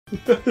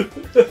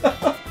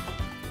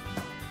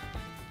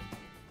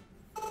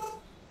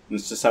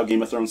It's just how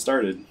Game of Thrones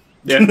started.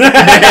 Yeah.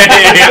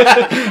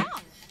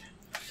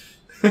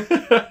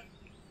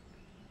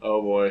 Oh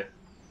boy.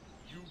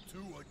 You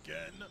two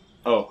again?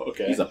 Oh,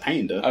 okay. He's a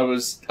panda. I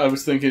was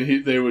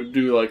thinking they would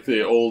do like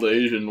the old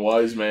Asian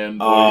wise man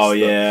voice. Oh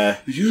yeah.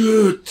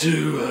 You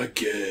two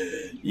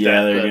again.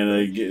 Yeah, they're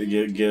gonna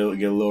get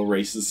a little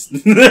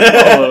racist.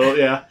 Oh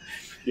yeah.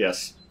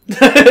 Yes.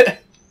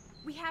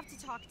 We have to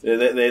talk to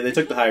they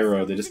took the high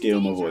road. They just gave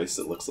him a voice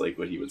that looks like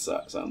what he would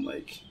sound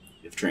like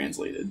if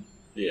translated.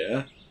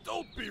 Yeah.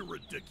 Don't be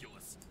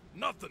ridiculous.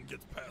 Nothing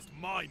gets past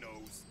my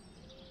nose.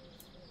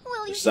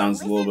 Which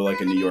sounds a little bit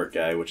like a New York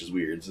guy, which is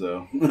weird,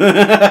 so.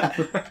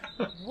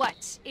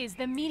 What is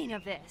the meaning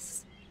of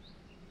this?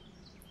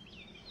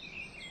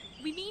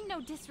 We mean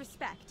no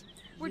disrespect.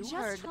 We're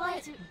just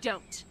trying to...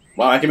 Don't.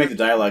 Wow, I can make the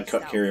dialogue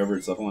carry over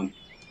itself on.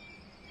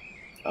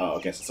 Oh,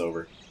 I guess it's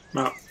over.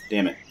 Oh.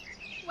 Damn it.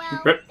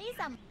 Well, Rip.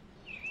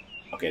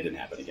 Okay, it didn't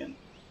happen again.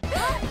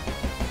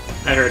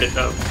 I heard it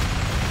though.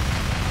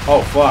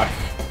 Oh, fuck.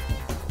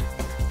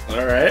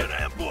 Alright. An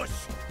ambush!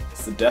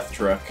 It's the death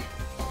truck.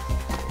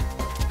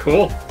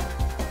 Cool.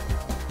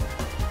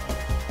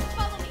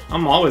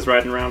 I'm always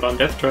riding around on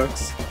death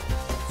trucks.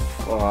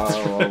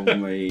 Follow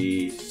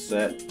me.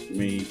 Set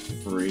me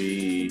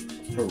free.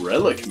 The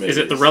relic maze. Is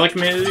it the relic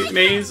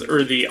maze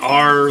or the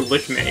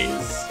R-lick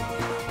maze?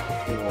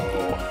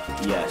 Oh,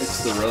 yes.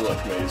 It's the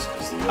relic maze.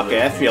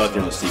 Okay, I feel like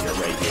there's a secret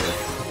right here.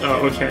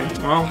 Oh, okay.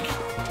 Well,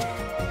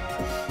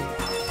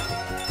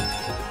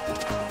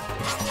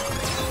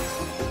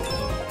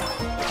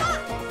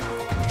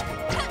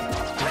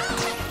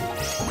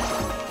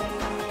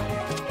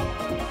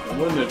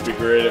 Wouldn't it be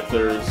great if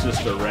there was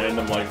just a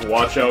random, like,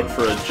 watch out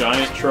for a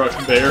giant truck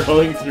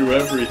barreling through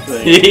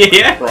everything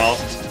yeah.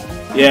 prompt?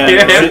 Yeah,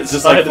 Yeah. it's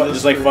just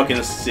like fucking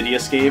a City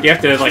Escape. You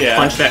have to like Yeah.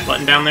 punch that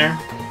button down there.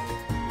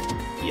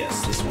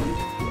 Yes, this one.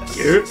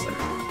 Yes. Yep.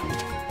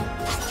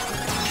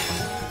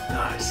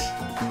 Nice.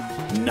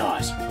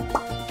 Nice.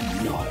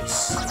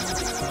 Nice.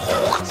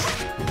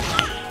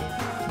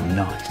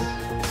 Nice.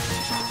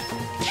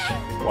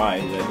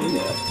 Why did I do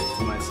that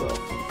to myself?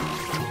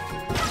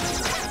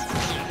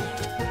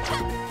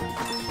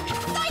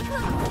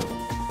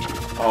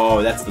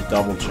 Oh, that's the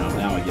double jump.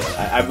 Now I get it.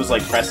 I was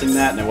like pressing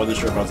that and I wasn't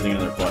sure if I was hitting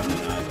another button or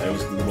not. I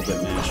was a little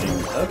bit mashing.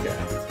 Okay.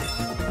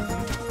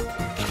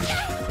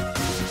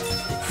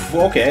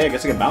 Well, okay, I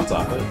guess I can bounce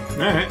off it.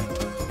 Alright.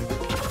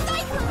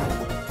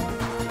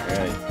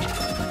 Alright.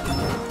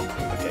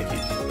 Okay,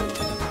 keep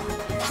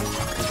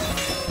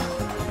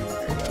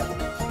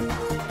There you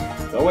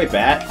go. Go away,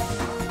 bat.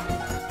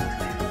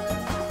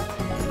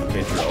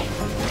 Okay, drill.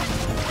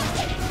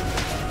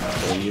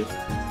 Kill you?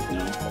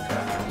 No?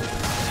 Okay.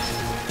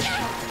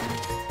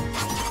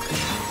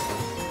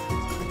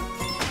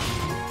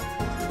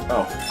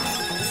 Oh.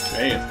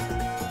 Man.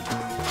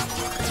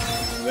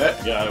 That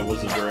guy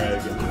was a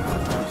dragon.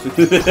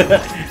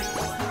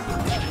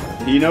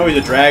 You know he's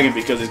a dragon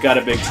because he's got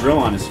a big drill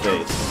on his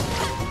face.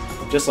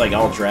 Just like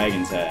all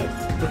dragons have.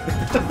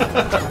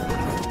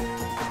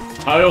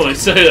 I only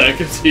say that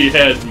because he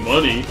had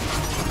money.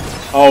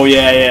 Oh,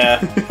 yeah, yeah.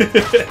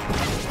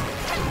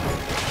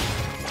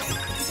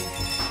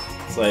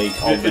 It's like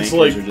all bankers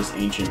like- are just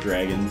ancient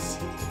dragons.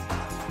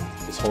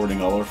 Just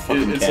hoarding all their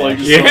fucking It's cash. like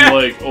Yeah. some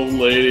like old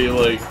lady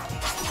like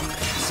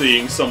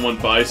seeing someone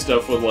buy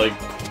stuff with like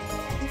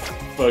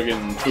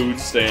fucking food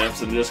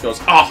stamps and just goes,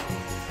 "Oh,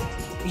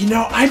 you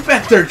know, I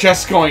bet they're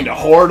just going to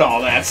hoard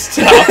all that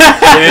stuff.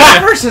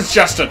 That person's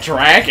just a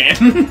dragon."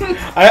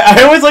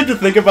 I always like to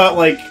think about,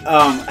 like,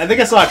 I think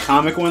I saw a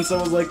comic once that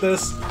was like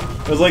this.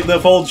 It was like, the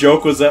whole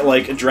joke was that,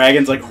 like,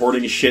 dragons, like,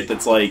 hoarding shit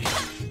that's, like,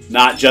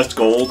 not just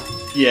gold.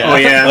 Yeah. Oh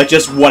yeah. Like,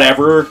 just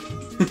whatever.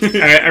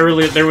 I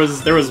really there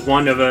was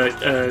one of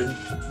a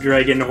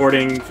dragon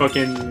hoarding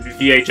fucking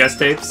VHS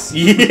tapes.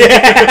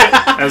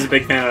 Yeah! I was a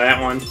big fan of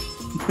that one.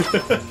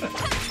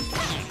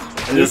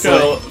 I just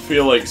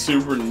feel like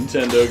Super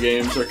Nintendo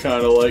games are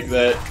kind of like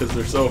that because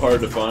they're so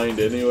hard to find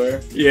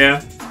anywhere.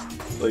 Yeah.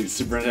 Like,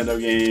 Super Nintendo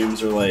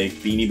games, or, like,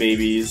 Beanie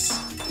Babies.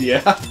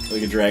 Yeah.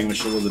 Like a Dragon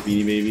Machine with the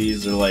Beanie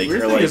Babies, or, like...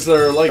 Weird or, thing like is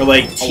there are, like, or,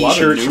 like, a lot of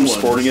t-shirts new from ones.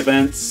 sporting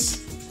events.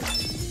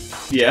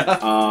 Yeah.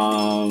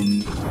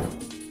 I'm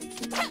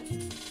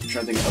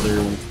trying to think of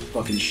other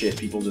fucking shit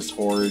people just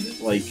hoard.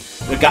 Like,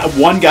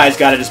 one guy's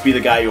got to just be the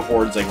guy who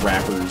hoards, like,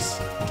 wrappers.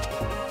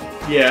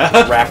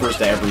 Yeah. Wrappers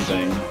to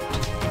everything.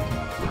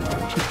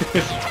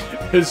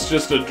 It's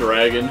just a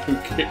dragon who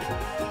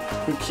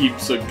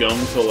keeps a gum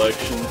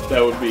collection.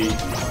 That would be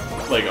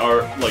like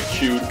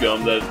chewed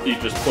gum that he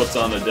just puts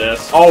on the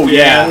desk. Oh,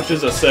 yeah. Which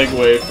is a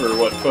segue for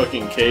what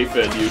fucking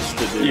K-Fed used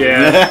to do.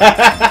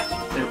 Yeah.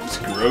 It was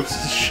gross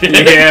as shit.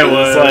 Yeah, it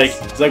was.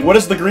 It's like, what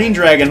does the green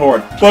dragon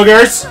hoard?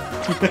 Boogers!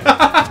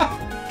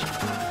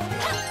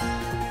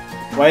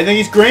 Why do you think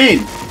he's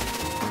green?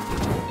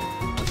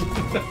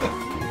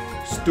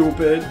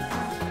 Stupid.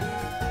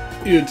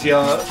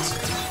 Idiot.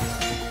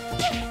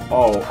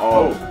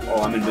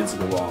 Oh, I'm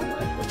invincible while I'm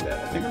like that.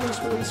 I think I'm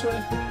gonna go this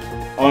way.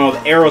 Oh no,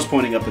 the arrow's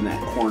pointing up in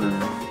that corner.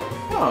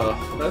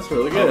 Oh, that's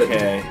really good.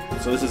 Okay,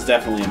 so this is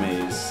definitely a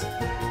maze.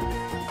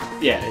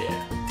 Yeah.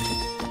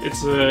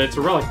 It's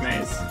a relic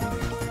maze.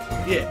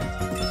 Yeah.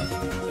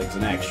 It's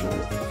an actual,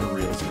 for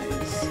reals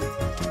maze.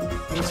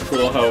 It's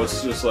cool how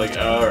it's just like,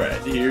 alright,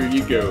 here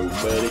you go,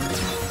 buddy.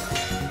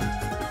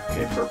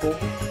 Okay, purple.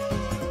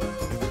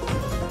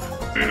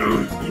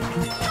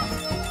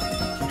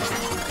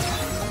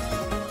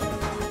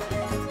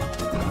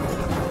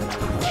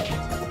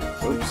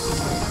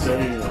 Oops.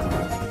 Damn. You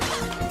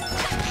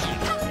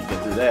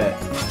get through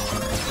that.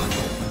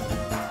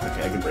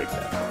 Okay, I can break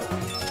that.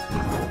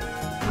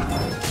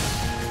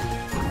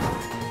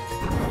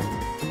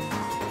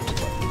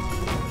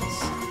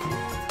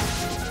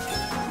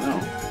 No.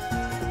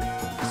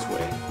 This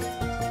way.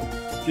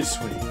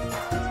 This way.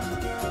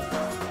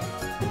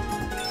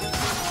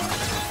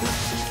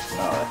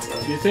 Oh,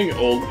 that's Do you think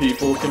old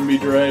people can be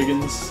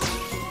dragons?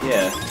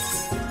 yeah.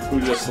 Who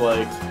just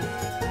like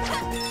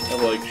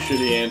have like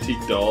shitty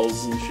antique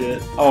dolls and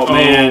shit? Oh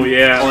man,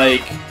 yeah.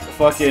 Like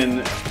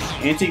fucking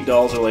antique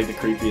dolls are like the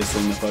creepiest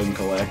thing to fucking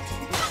collect.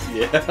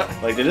 Yeah.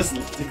 Like they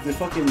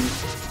fucking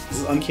this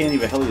is uncanny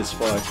valley as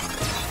fuck.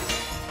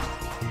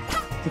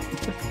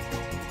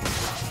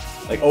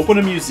 Like open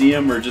a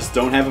museum or just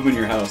don't have them in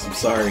your house. I'm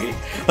sorry.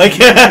 Like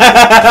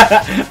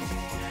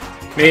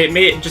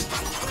May just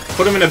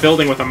put them in a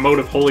building with a moat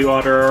of holy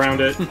water around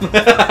it.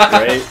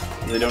 right?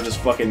 They don't just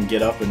fucking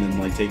get up and then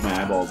like take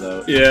my eyeballs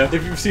out. Yeah.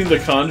 If you've seen the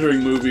Conjuring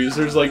movies,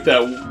 there's like that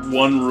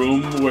one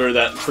room where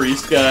that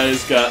priest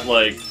guy's got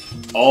like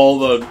all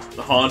the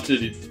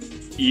haunted.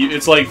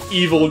 It's like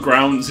evil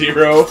ground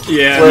zero.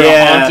 Yeah. Where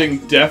Yeah. a haunting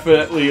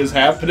definitely is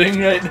happening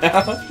right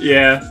now.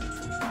 Yeah.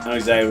 I know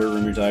exactly what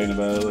room you're talking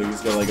about. Like he's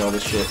got like all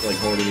this shit like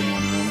hoarded in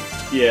one room.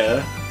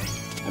 Yeah.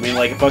 I mean,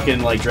 like a fucking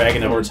like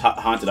dragon that hoards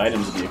haunted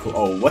items would be a cool.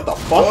 Oh, what the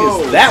fuck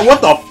Whoa. is that?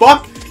 What the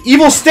fuck?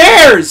 Evil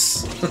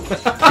stairs!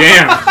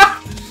 Damn.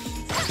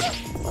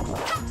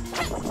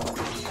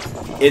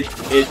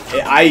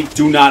 I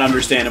do not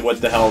understand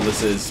what the hell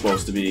this is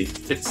supposed to be.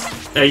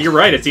 It's you're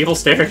right. It's evil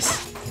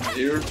stairs.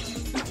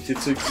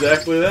 It's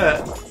exactly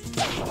that.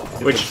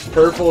 If Which it's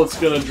purple, it's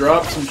gonna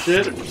drop some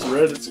shit. If it's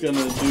red, it's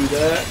gonna do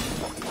that.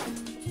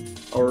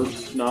 Or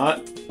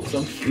not.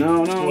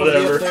 No,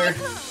 Whatever. There.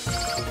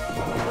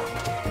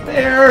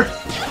 Bear!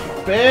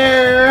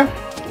 Bear!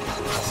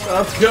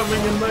 Stop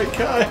coming in my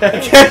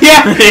kayak!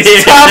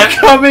 Yeah, stop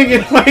coming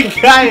in my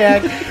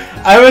kayak.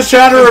 I was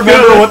trying to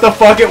remember what the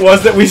fuck it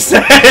was that we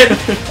said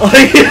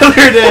like the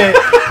other day,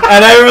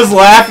 and I was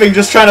laughing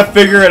just trying to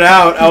figure it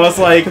out. I was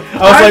like,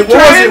 what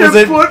was it? Was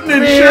it put an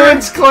bear?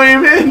 insurance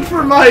claim in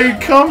for my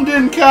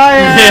cummed-in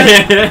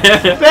kayak?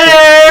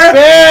 Bear!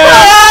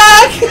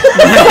 Fuck!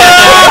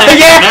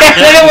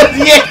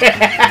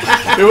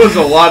 Yeah! There was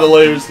a lot of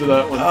layers to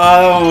that one. Oh,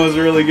 that one was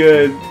really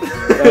good.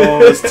 That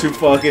one was too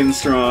fucking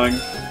strong.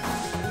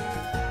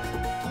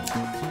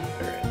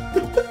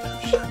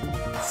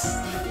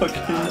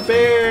 Fucking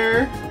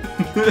bear!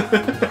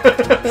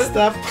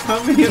 Stop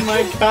coming in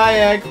my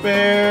kayak,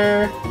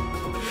 bear!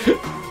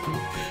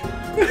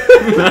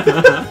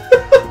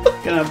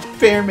 Gonna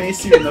bear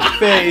mace you in the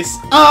face.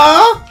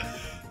 Aww!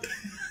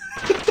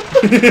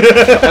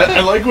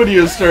 I like when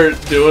you start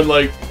doing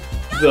like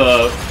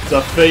the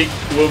fake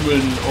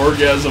woman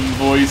orgasm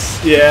voice.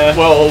 Yeah.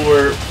 While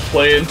we're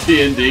playing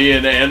D&D,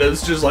 and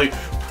Anna's just like,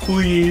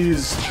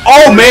 please.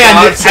 Oh man,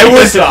 God,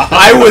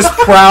 I was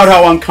proud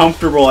how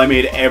uncomfortable I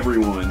made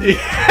everyone.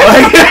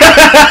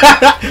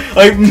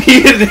 Like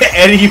me and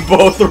Eddie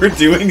both were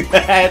doing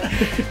that,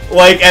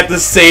 like at the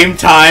same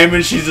time,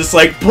 and she's just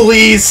like,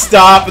 "Please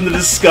stop!" And the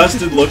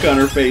disgusted look on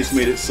her face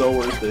made it so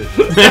worth it.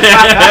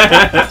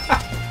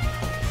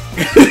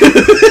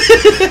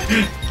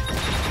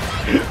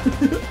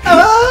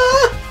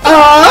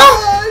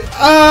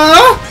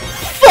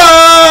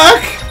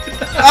 Fuck!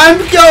 I'm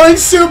going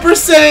Super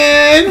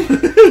Saiyan!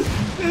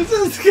 This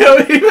is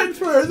going even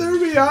further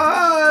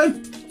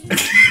beyond.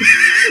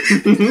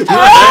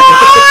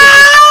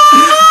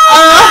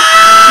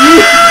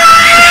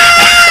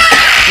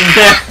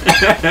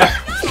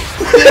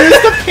 There's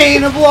the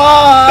pain of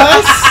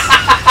loss!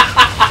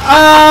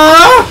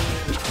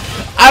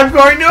 I'm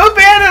going to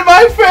abandon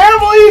my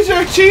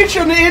family to teach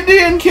an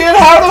Indian kid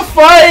how to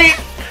fight.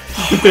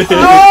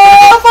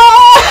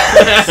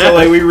 So,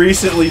 like, we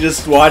recently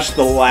just watched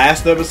the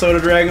last episode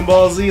of Dragon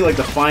Ball Z, like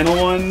the final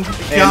one.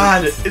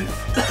 God,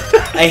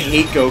 I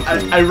hate Goku.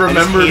 I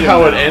remembered just hate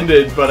how him it now.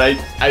 ended, but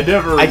I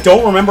never. I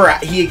don't remember.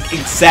 He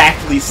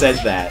exactly said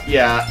that.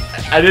 Yeah,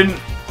 I didn't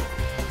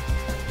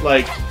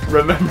like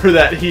remember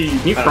that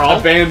he crawl?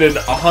 abandoned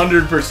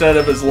 100%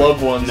 of his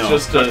loved ones No.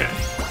 just to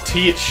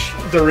teach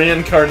the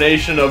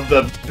reincarnation of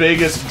the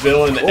biggest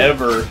villain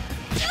ever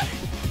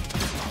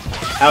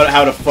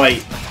How to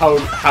fight.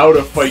 how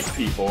to fight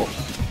people.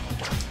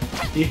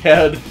 He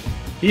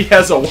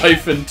has a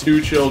wife and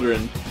 2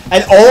 children.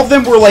 And all of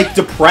them were, like,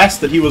 depressed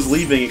that he was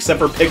leaving, except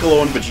for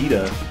Piccolo and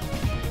Vegeta.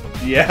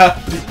 Yeah.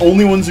 The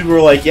only ones who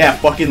were like, yeah,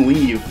 fucking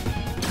leave.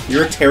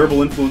 You're a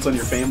terrible influence on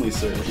your family,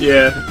 sir.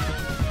 Yeah.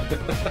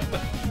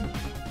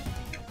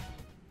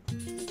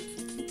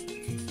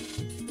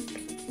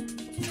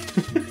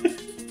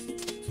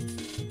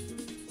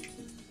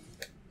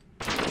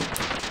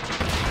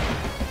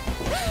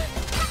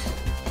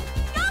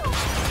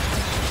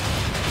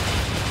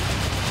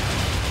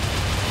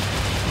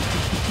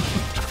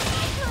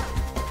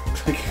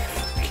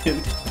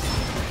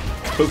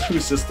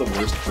 Goku's just the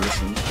worst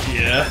person.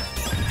 Yeah.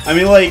 I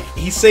mean, like,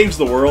 he saves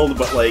the world,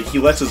 but, like, he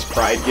lets his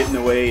pride get in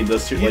the way and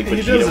does shit like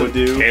Vegeta would do.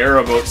 He doesn't care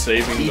about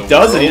saving the world. He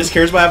doesn't. He just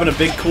cares about having a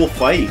big, cool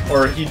fight.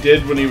 Or he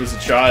did when he was a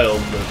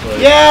child, but, like...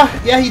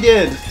 Yeah, he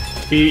did.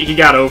 He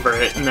got over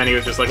it, and then he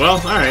was just like, well,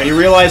 alright. He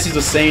realized he's a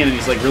Saiyan, and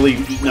he's, like, really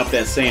eating up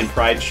that Saiyan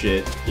pride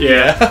shit.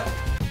 Yeah.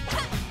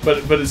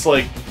 But it's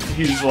like,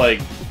 he's,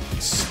 like,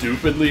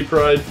 stupidly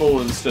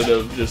prideful instead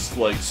of just,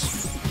 like...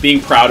 Being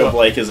proud of,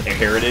 like, his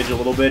heritage a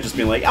little bit. Just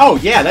being like, oh,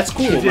 yeah, that's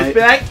cool. Just be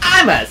like,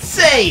 I'm a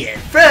Saiyan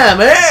from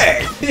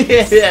Earth!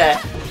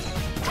 Yeah.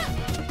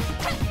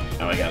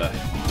 Oh,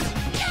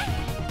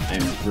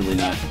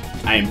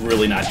 I'm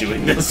really not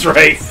doing this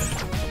right.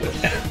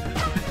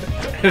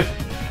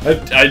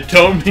 I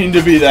don't mean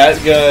to be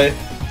that guy,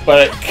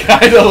 but it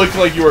kind of looked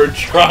like you were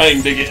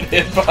trying to get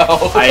hit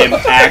out. I am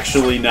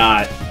actually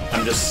not.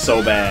 I'm just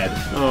so bad.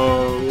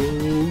 Oh,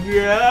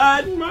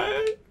 God,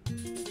 man.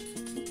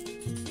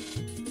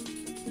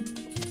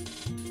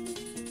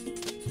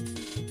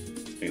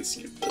 I can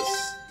skip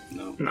this.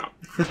 No. No.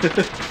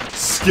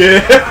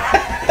 Skip!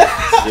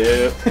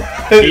 Skip.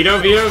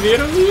 Veto.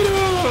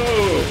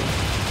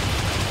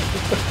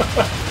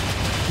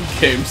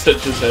 Game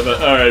such as heaven.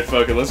 Alright,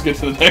 fuck it, let's get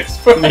to the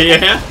next part.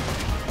 Yeah.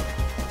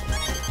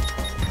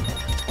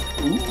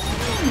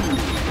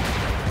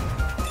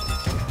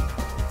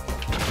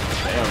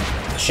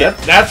 Damn. Shit.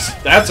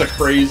 That's a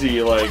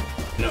crazy, like,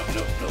 No.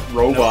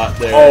 robot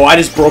there. Oh, I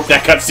just broke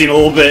that cutscene a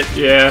little bit.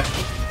 Yeah.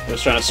 It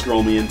was trying to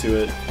scroll me into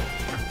it.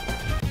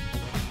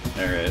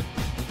 Alright.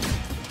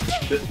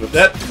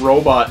 That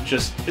robot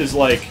just is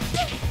like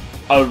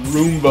a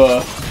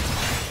Roomba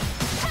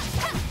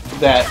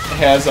that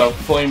has a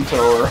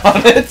flamethrower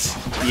on it.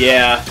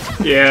 Yeah.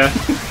 Yeah.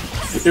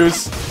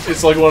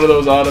 It's like one of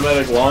those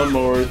automatic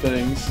lawnmower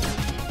things.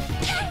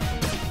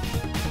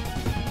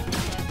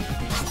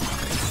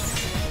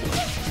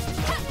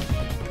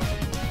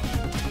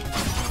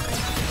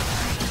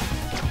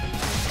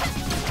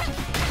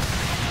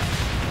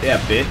 Yeah,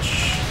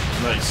 bitch.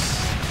 Nice.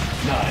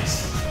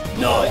 Nice.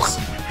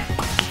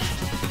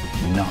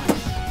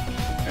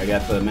 I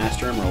got the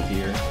Master Emerald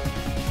here.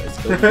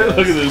 Look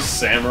at this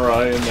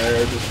samurai in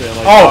there just being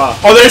like,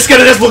 Oh, they're just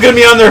gonna look at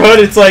me on their hood.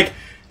 It's like,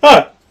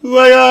 huh?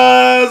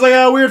 It's like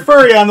a weird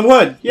furry on the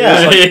hood.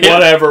 Yeah. It's like,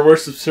 whatever, we're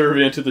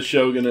subservient to the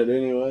shogunate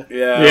anyway.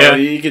 Yeah. Yeah.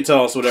 He can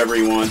tell us whatever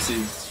he wants.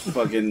 He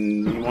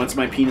wants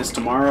my penis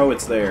tomorrow.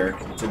 It's there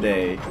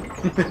today.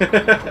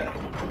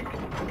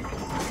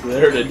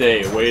 There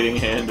today, waiting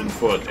hand and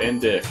foot and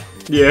dick.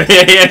 Yeah.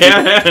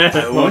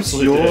 I want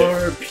Mostly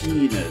your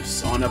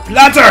penis on a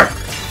platter.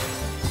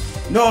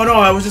 No,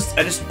 I just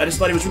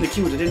thought he was really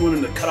cute. I didn't want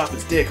him to cut off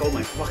his dick. Oh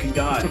my fucking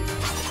god.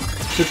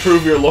 To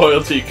prove your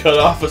loyalty, cut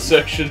off a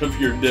section of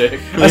your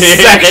dick. A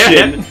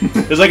section.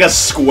 There's like a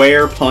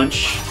square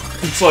punch.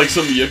 It's like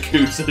some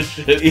Yakuza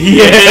shit.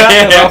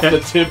 Yeah. Cut off the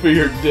tip of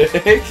your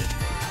dick.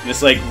 And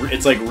it's like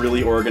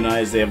really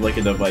organized. They have like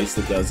a device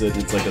that does it.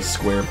 It's like a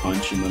square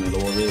punch in the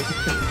middle of it.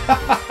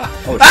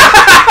 Oh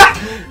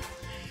shit.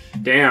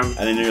 Damn.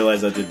 I didn't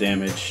realize that did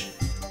damage.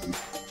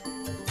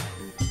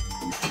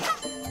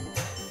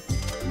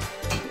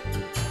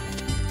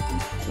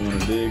 Wanna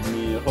dig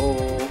me a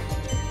hole?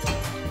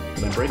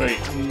 Can I break it?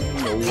 Painting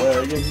a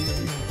wagon,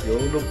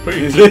 gonna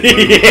paint it.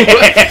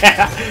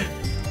 Yeah.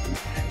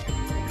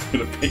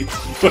 Gonna paint the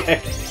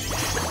wagon.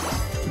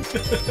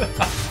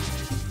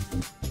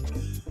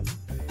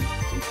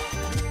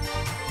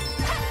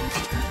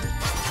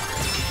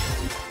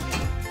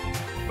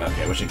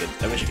 Okay, I wish I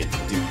could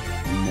do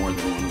more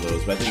than one of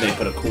those, but I think they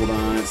put a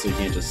cooldown on it so you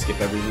can't just skip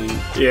everything.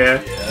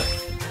 Yeah. Yeah.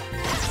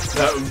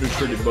 That would be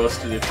pretty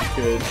busted if you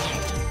could.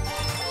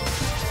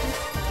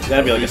 There's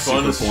gotta be like a Fun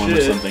super as form or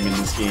shit. something in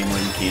this game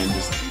where you can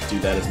just do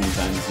that as many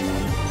times as you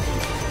want.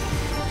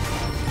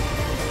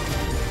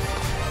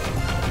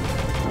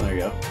 Oh, there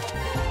you go.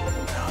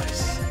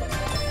 Nice.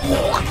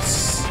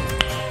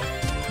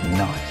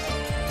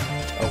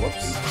 Oh,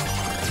 whoops.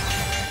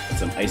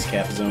 Some ice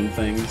cap zone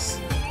things.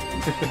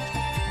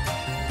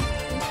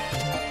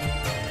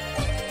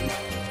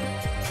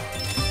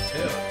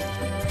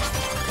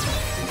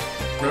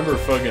 Remember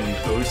fucking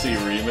OC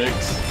Remix?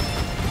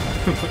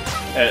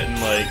 And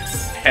like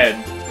had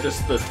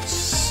just a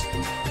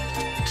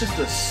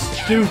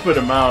stupid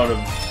amount of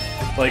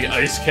like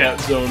Ice Cap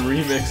Zone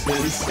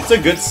remixes. It's a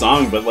good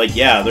song, but like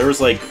yeah, there was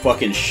like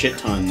fucking shit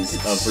tons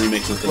of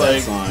remixes to that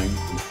like- song.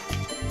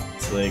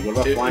 It's like, what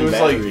about It Flying was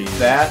Battery? like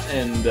that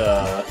and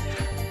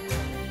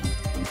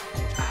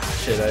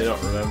shit, I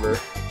don't remember.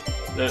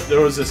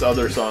 There was this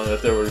other song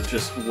that there was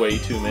just way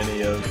too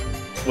many of.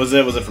 Was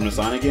it from a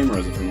Sonic game or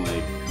was it from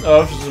like?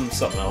 Oh, it was from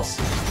something else.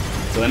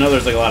 So I know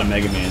there's like a lot of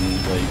Mega Man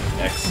like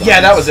X songs. Yeah,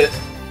 that was it.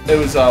 It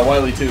was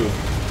Wily 2.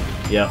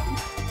 Yep,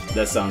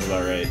 that sounds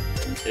about right.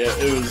 Yeah,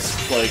 it was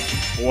like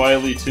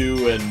Wily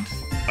 2 and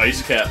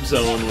Ice Cap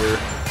Zone were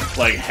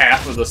like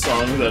half of the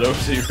songs that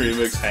OC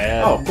Remix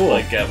had. Oh, cool.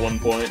 Like at one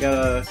point. Got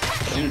a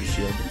energy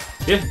shield.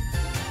 Yeah.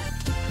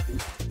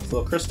 It's a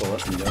little crystal.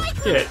 That's me go.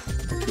 Yeah.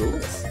 Cool.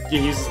 He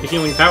uses the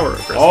healing power of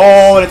crystals.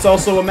 Oh, and it's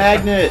also a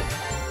magnet.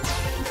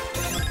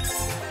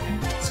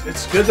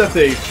 It's good that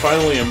they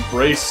finally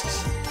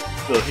embraced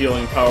the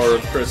healing power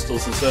of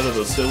crystals instead of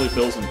the silly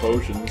pills and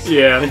potions.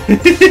 Yeah.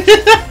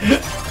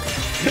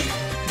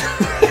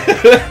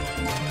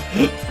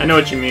 I know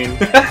what you mean.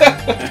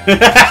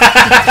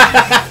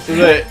 So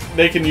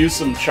they can use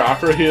some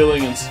chakra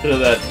healing instead of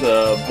that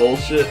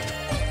bullshit.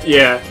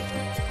 Yeah.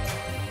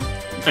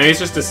 I mean, it's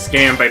just a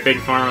scam by Big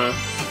Pharma.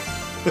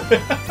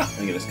 I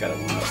think I just got a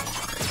 1-up.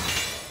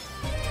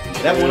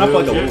 Did that 1-up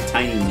like a little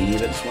tiny knee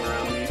that just went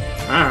around me?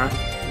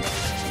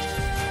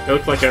 It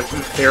looked like a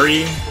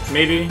fairy,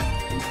 maybe?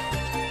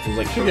 It was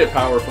like, You get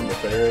power from the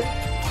fairy.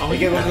 Oh, we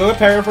get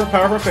power for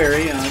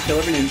fairy, kill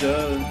every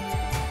ninja.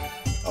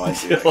 Oh, I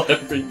see. Kill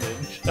every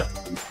ninja.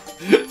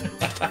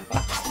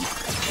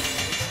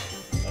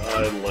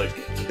 I like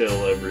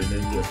kill every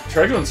ninja.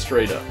 Try going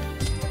straight up.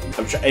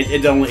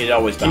 It always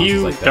bounces Can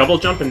you like that. double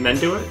jump and then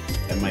do it?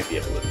 I might be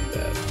able to do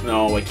that.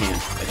 No, I can't.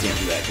 I can't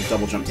do that because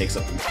double jump takes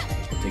up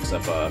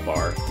a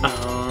bar.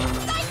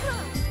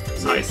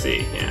 I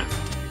see. Yeah.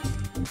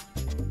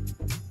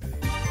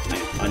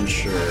 I'm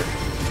unsure.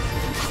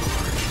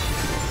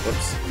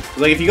 Whoops.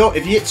 Like if you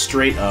hit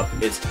straight up,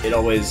 it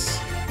always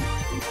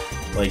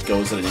like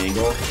goes at an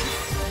angle.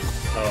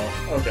 Oh,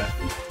 okay.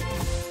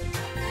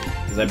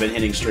 Because I've been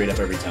hitting straight up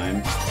every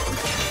time.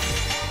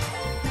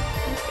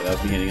 Yeah, that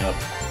was me hitting up.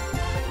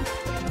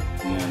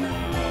 And then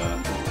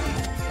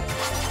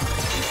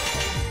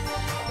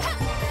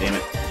damn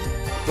it.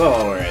 Oh,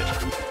 alright.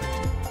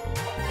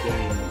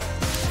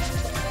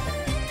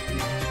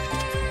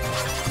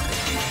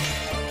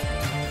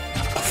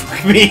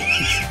 Fuck me.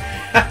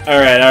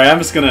 Alright, I'm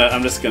just gonna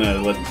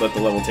let the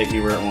level take me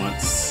where it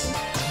wants.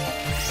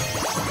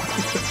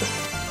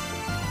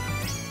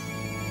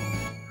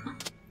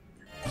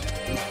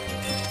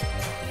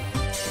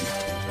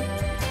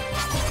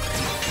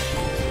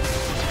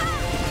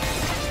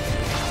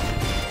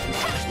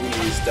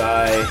 Please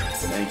die.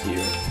 Thank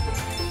you.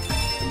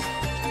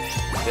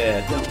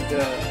 Dad, don't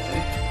die.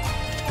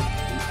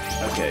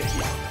 Okay.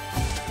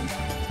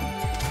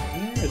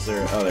 Where is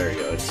there? Oh, there we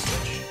go. It's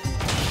switch.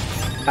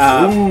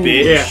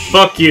 Bitch. Yeah,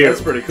 fuck you. That's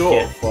pretty cool.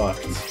 Get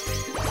fucked.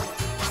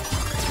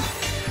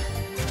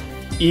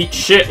 Eat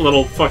shit,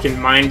 little fucking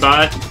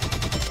mindbot.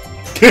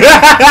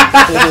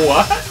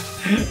 What?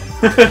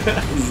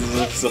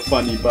 It's a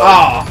funny bug.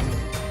 Ah!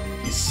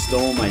 You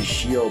stole my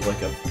shield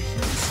like a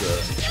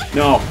pizza.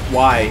 No,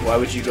 why? Why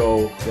would you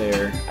go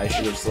there? I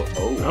should have still.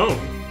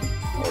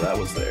 Oh, that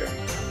was there.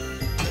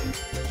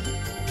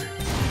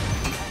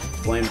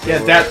 Flamethrower.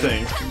 Yeah, that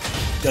thing.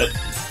 That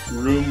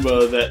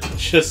Roomba that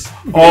just...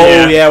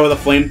 Oh, yeah, with a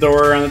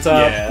flamethrower on the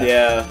top?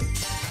 Yeah.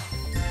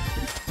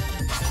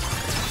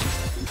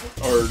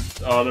 Or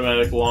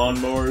automatic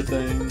lawnmower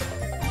thing.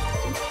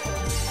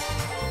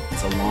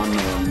 It's a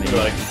lawnmower, man.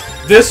 Like,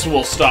 this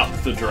will stop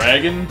the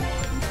dragon.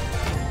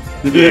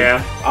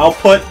 Yeah. I'll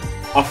put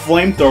a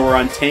flamethrower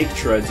on tank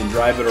treads and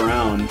drive it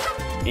around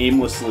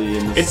aimlessly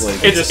in this,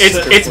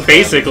 It's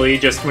basically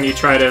just when you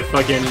try to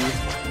fucking,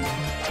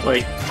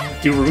 like,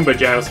 do Roomba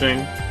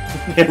jousting.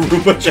 Yeah,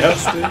 Roomba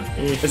jousting?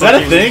 Is that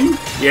a thing?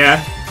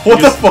 Yeah.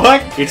 What the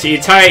fuck? You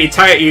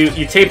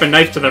tape a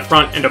knife to the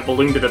front and a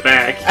balloon to the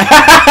back.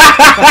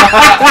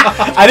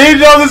 I didn't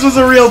know this was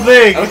a real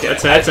thing. Okay.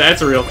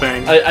 That's a real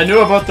thing. I knew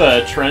about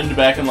the trend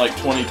back in like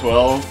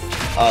 2012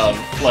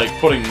 of like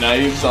putting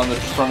knives on the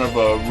front of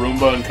a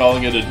Roomba and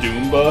calling it a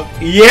Doomba.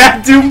 Yeah,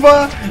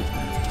 Doomba.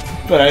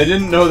 But I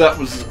didn't know that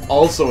was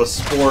also a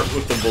sport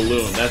with the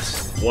balloon.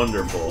 That's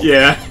wonderful.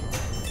 Yeah.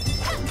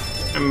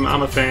 I'm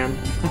a fan.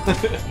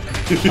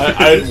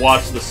 I'd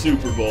watch the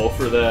Super Bowl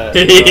for that.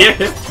 Yeah.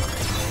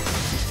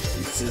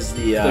 This is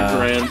the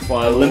grand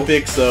final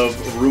Olympics of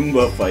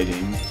Roomba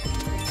fighting.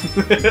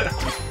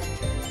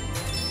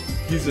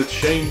 He's a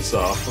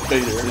chainsaw fighter.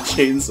 The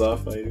chainsaw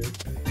fighter.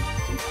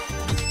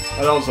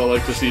 I'd also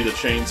like to see the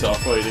chainsaw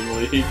fighting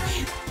league.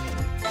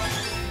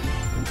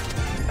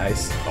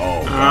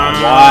 Oh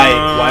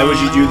god, why would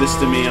you do this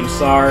to me? I'm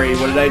sorry.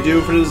 What did I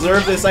do to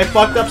deserve this? I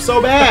fucked up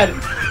so bad.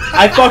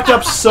 I fucked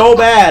up so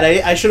bad.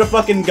 I should have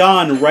fucking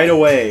gone right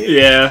away.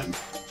 Yeah.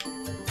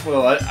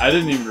 Well, I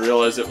didn't even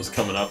realize it was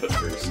coming up at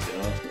first, you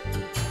know?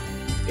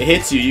 It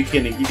hits you, you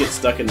get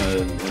stuck in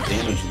a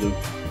damage loop.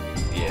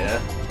 Yeah.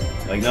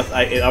 Like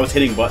nothing. I was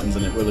hitting buttons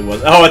and it really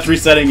was. Oh, it's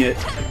resetting it.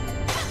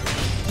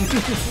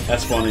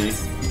 That's funny.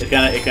 It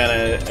kind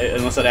of,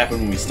 unless that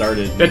happened when we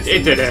started.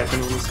 It did happen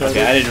when we started.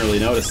 Okay, I didn't really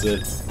notice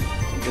it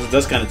because it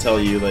does kind of tell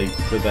you like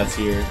that's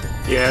here.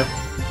 Yeah.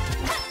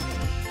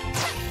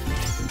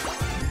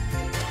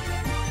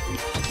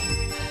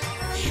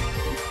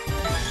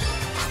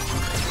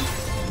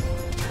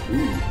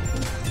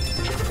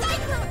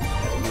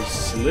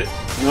 Slit.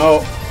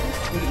 No,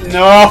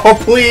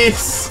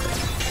 please,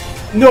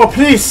 no,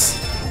 please,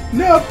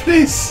 no,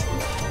 please,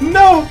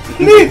 no,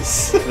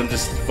 please. I'm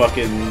just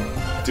fucking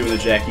doing the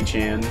Jackie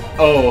Chan.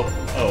 Oh,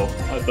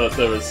 I thought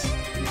there was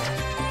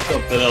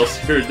something else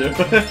you were doing.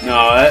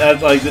 No,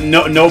 like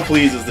no,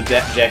 please is the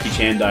Jackie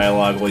Chan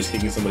dialogue while he's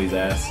kicking somebody's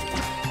ass.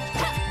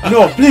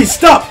 No, please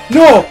stop!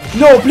 No,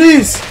 no,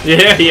 please!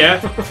 Yeah, yeah.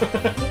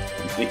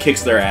 He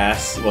kicks their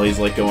ass while he's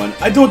like going,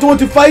 I don't want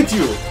to fight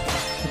you!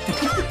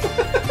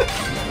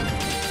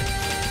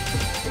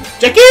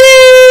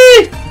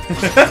 Jackie!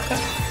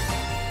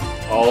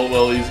 All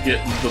while he's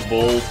getting the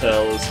bull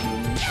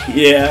talisman.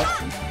 Yeah.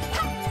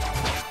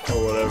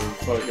 Or whatever the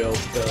fuck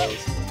else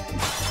tells.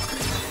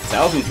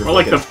 Talismans were Or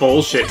like the fucking-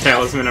 bullshit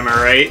talisman, am I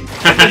right?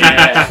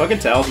 Yeah, fucking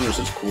talismans are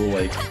such cool,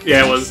 like...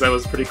 Yeah, that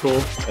was pretty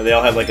cool. And they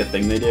all had like a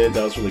thing they did,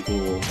 that was really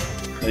cool.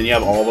 And then you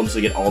have all of them so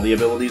you get all the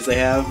abilities they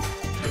have.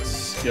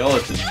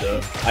 Skeleton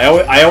stuff. I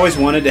always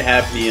wanted to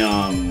have the,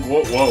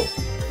 Whoa.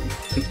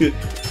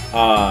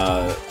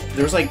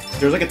 there's like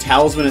a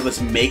talisman that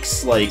just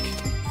makes like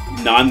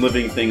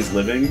non-living things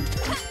living.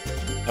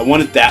 I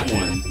wanted that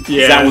one. 'Cause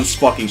Yeah. that one's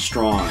fucking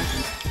strong.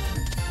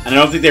 And I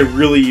don't think they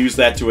really used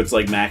that to its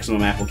like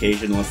maximum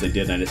application unless they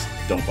did and I just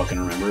don't fucking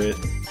remember it.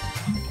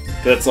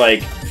 'Cause it's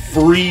like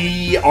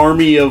free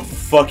army of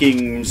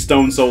fucking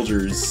stone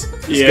soldiers.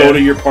 Just Yeah. go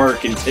to your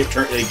park and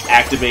like,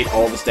 activate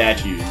all the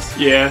statues.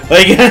 Yeah.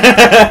 Like,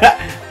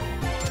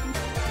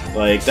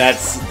 like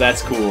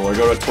that's cool. Or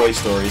go to a toy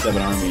store. He's have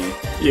an army.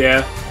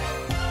 Yeah.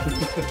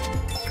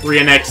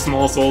 Reenact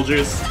small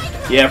soldiers.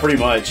 Yeah, pretty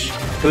much.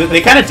 Cause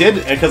they kind of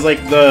did, because like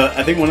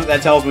I think one of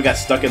that talisman got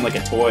stuck in like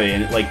a toy,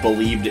 and it like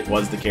believed it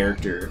was the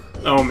character.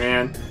 Oh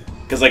man.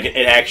 Because like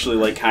it actually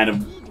like kind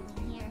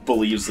of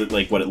believes that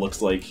like what it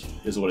looks like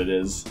is what it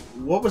is.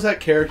 What was that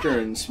character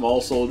in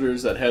Small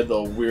Soldiers that had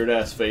the weird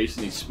ass face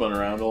and he spun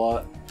around a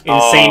lot?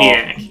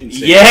 Insaniac.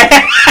 Yeah.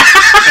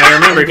 I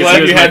remember because Glad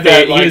he was you my had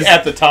that favorite. like,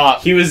 at the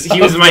top. He was of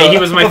my the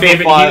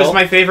favorite. file. He was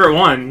my favorite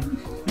one.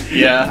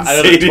 Yeah, I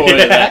had a toy of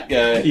that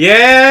guy.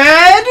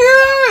 Yeah,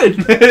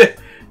 dude.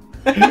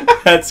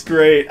 That's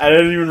great. I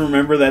don't even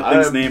remember that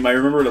thing's I'm- name. I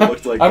remember what it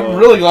looked like. I'm though.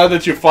 really glad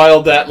that you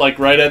filed that like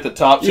right at the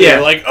top. So Yeah.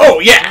 you're like, oh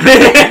yeah,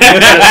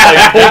 just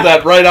like pulled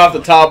that right off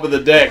the top of the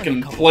deck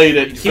and played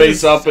it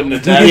face up and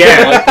attacked.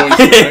 Yeah. Light points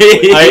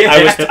directly.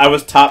 I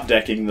was top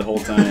decking the whole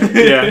time.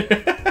 Yeah.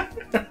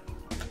 I'd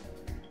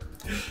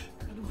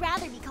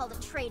rather be called a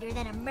traitor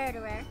than a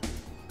murderer.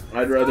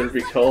 I'd rather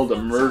be called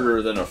a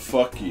murderer than a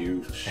fuck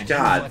you. And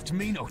God, you left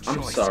me no choice.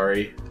 I'm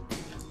sorry.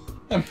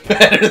 I'm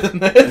better than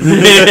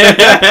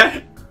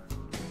this.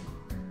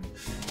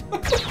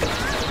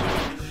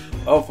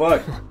 Oh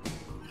fuck.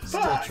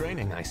 Still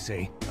training, I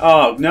see.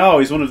 Oh no,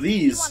 he's one of You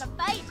these. wanna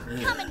fight?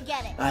 Come and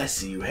get it. I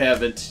see you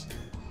haven't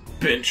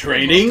been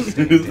training.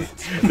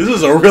 This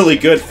is a really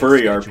good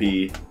furry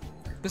RP.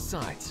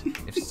 Besides,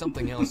 if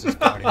something else is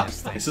guarding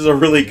this thing, This is a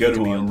really you need good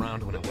to be one.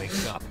 around when it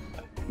wakes up.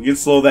 You can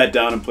slow that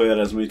down and play that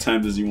as many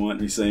times as you want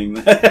me saying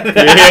that.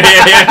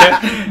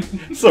 Yeah.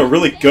 It's a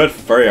really good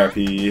furry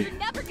RP. You're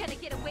never gonna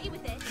get away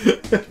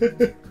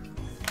with it.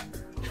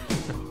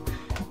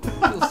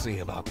 We'll see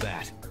about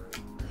that.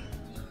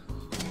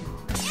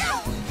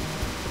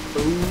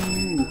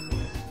 Ooh.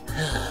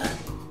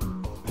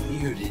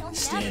 You didn't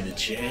stand a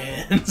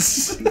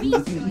chance.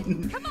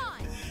 Come on.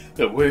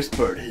 The worst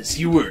part is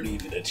you weren't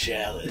even a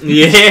challenge.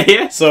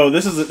 Yeah. So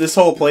this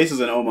whole place is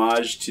an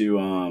homage to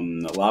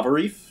Lava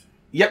Reef.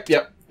 Yep.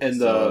 And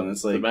So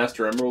it's the like-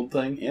 Master Emerald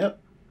thing. Yep.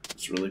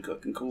 It's really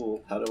fucking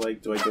cool. How do I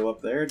go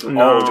up there?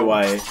 No. Oh, do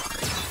I?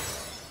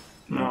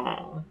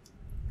 No.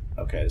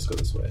 Okay, let's go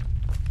this way.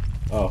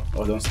 Oh,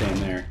 don't stand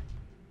there.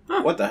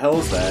 Huh. What the hell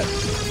is that?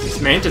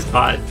 It's Mantis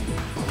Pod.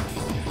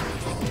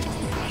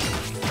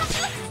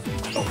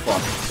 Oh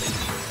fuck.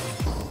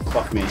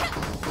 Fuck me.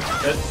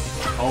 That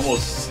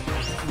almost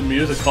the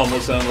music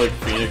almost sounded like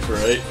Phoenix,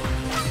 right?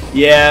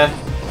 Yeah.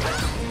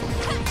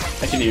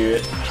 I can hear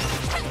it.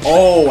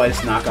 Oh, I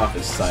just knock off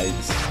his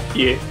sides.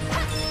 Yeah.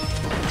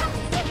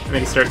 And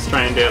then he starts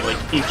trying to like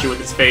eat you with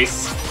his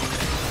face.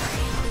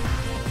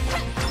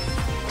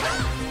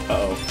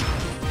 Uh-oh.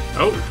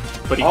 Oh,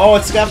 but he. Oh,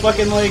 it's got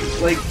fucking like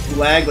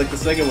lag like the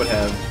Sega would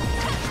have.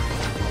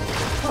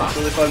 That's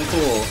really fucking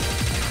cool.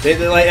 They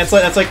like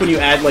that's like when you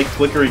add like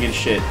flickering and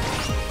shit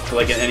to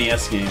like an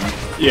NES game.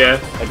 Yeah.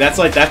 Like that's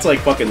like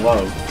fucking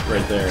love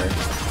right there.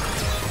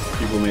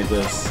 People made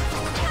this.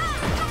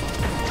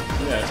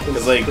 Yeah,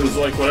 Cause like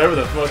like whatever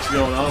the fuck's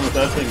going on with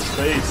that thing's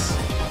face,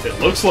 it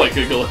looks like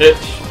a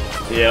glitch.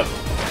 yep.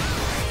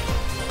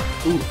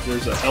 Ooh,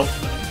 there's a health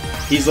thing.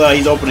 He's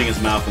opening his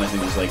mouth and I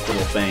think there's like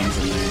little fangs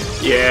in there.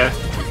 Yeah.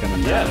 They're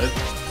coming Yeah, down.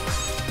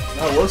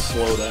 that was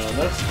slow down.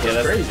 That's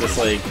That's crazy. just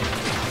like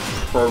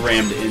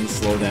programmed in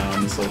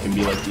slowdown so it can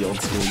be like the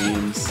old school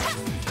games.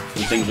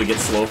 And things would get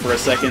slow for a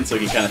second so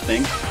you can kind of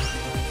think.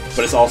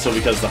 But it's also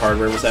because the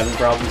hardware was having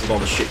problems with all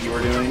the shit you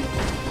were doing.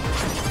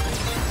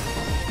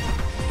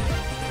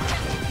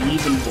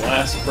 Even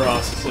blast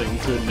processing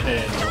couldn't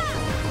handle.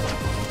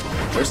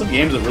 There's some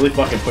games that really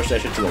fucking push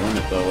that shit to the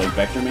limit though, like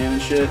Vector Man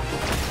and shit.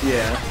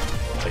 Yeah.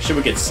 Like shit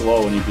would get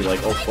slow and you'd be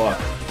like, oh fuck.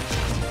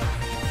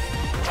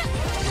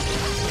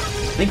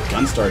 I think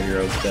Gunstar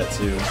Heroes did that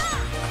too.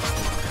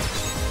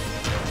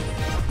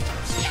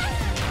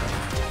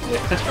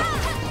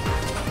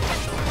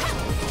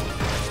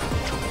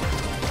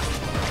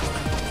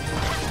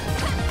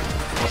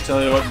 I'll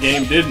tell you what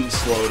game didn't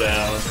slow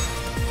down.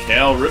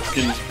 Cal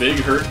Ripken's Big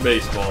Hurt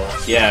Baseball.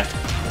 Yeah,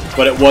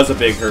 but it was a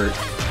big hurt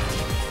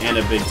and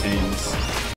a big Thames.